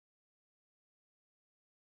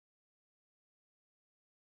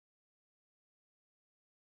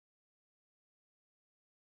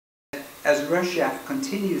as Russia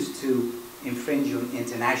continues to infringe on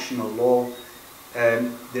international law,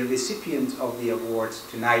 the recipient of the award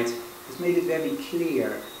tonight has made it very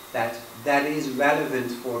clear that that is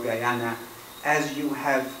relevant for Guyana, as you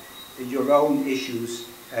have your own issues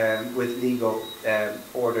with legal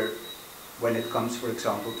order when it comes, for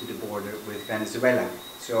example, to the border with Venezuela.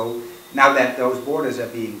 So now that those borders are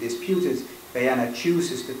being disputed, Guyana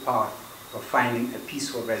chooses the path of finding a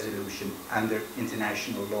peaceful resolution under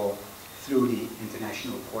international law through the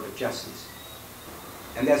International Court of Justice.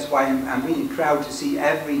 And that's why I'm really proud to see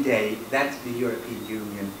every day that the European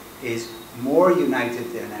Union is more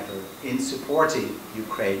united than ever in supporting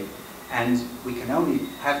Ukraine. And we can only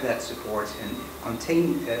have that support and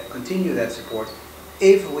continue that support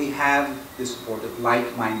if we have the support of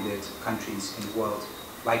like-minded countries in the world,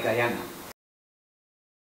 like Guyana.